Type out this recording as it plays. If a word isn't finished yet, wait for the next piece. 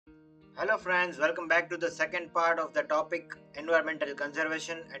Hello friends, welcome back to the second part of the topic environmental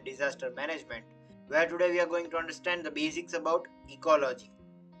conservation and disaster management, where today we are going to understand the basics about ecology.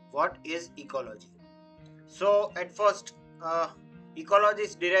 What is ecology? So at first, ecology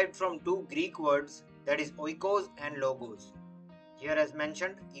is derived from two Greek words, that is oikos and logos. Here as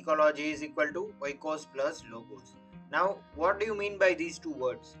mentioned, ecology is equal to oikos plus logos. Now what do you mean by these two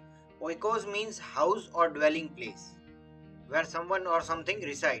words? Oikos means house or dwelling place where someone or something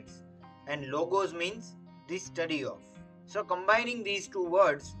resides, and logos means the study of. So, combining these two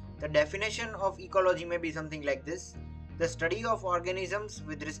words, the definition of ecology may be something like this: the study of organisms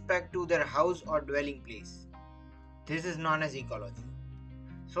with respect to their house or dwelling place. This is known as ecology.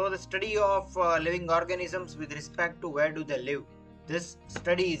 So, the study of living organisms with respect to where do they live. This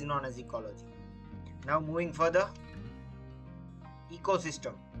study is known as ecology. Now, moving further,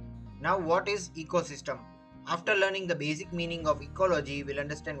 ecosystem. Now, what is ecosystem? After learning the basic meaning of ecology, we'll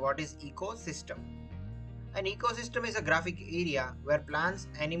understand what is ecosystem. An ecosystem is a graphic area where plants,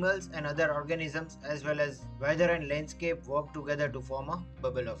 animals, and other organisms, as well as weather and landscape, work together to form a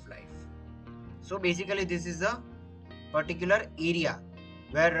bubble of life. So, basically, this is a particular area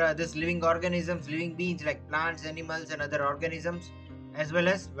where this living organisms, living beings like plants, animals, and other organisms, as well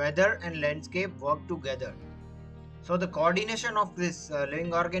as weather and landscape, work together. So the coordination of this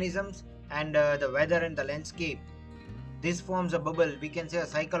living organisms and the weather and the landscape, this forms a bubble, we can say a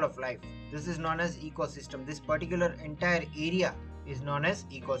cycle of life. This is known as ecosystem. This particular entire area is known as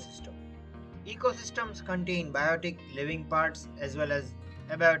ecosystem. Ecosystems contain biotic living parts as well as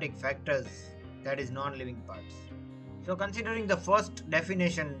abiotic factors, that is non-living parts. So considering the first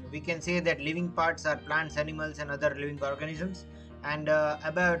definition, we can say that living parts are plants, animals and other living organisms, and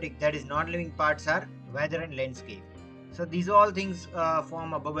abiotic, that is non-living parts, are weather and landscape. So these all things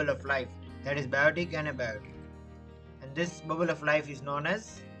form a bubble of life, that is biotic and abiotic. And this bubble of life is known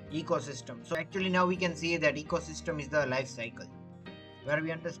as ecosystem. So actually now we can say that ecosystem is the life cycle, where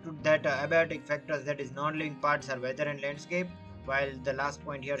we understood that abiotic factors, that is non-living parts, are weather and landscape, while the last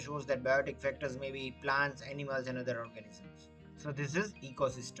point here shows that biotic factors may be plants, animals and other organisms. So this is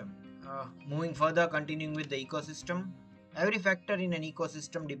ecosystem. Moving further, continuing with the ecosystem, every factor in an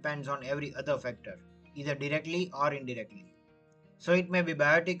ecosystem depends on every other factor, either directly or indirectly. So it may be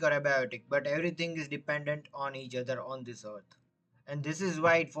biotic or abiotic, but everything is dependent on each other on this earth. And this is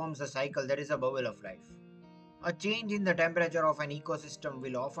why it forms a cycle, that is a bubble of life. A change in the temperature of an ecosystem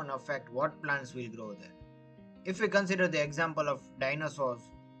will often affect what plants will grow there. If we consider the example of dinosaurs,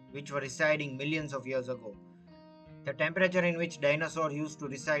 which were residing millions of years ago, the temperature in which dinosaurs used to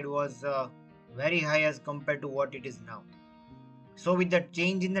reside was very high as compared to what it is now. So, with the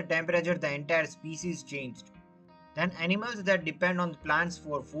change in the temperature, the entire species changed. Then, animals that depend on plants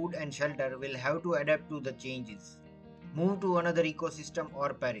for food and shelter will have to adapt to the changes, move to another ecosystem,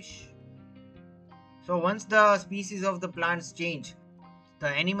 or perish. So, once the species of the plants change, the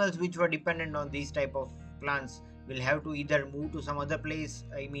animals which were dependent on these type of plants will have to either move to some other place.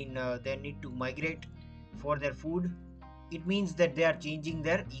 They need to migrate for their food. It means that they are changing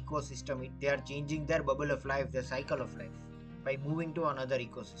their ecosystem, they are changing their bubble of life, their cycle of life, by moving to another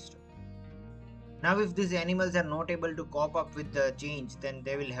ecosystem. Now if these animals are not able to cope up with the change, then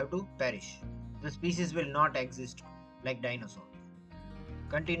they will have to perish. The species will not exist like dinosaurs.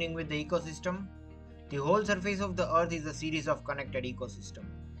 Continuing with the ecosystem, the whole surface of the earth is a series of connected ecosystem.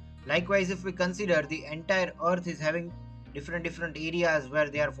 Likewise, if we consider the entire earth is having different areas where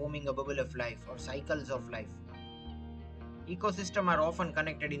they are forming a bubble of life or cycles of life. Ecosystems are often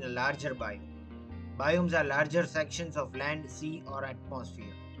connected in a larger biome. Biomes are larger sections of land, sea or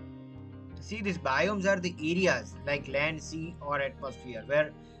atmosphere. See, these biomes are the areas like land, sea or atmosphere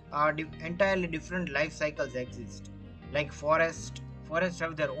where entirely different life cycles exist. Like forests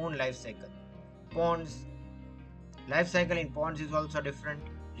have their own life cycle. Ponds, life cycle in ponds is also different.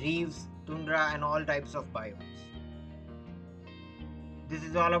 Reefs, tundra and all types of biomes. This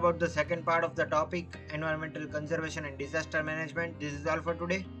is all about the second part of the topic, environmental conservation and disaster management. This is all for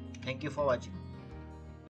today. Thank you for watching.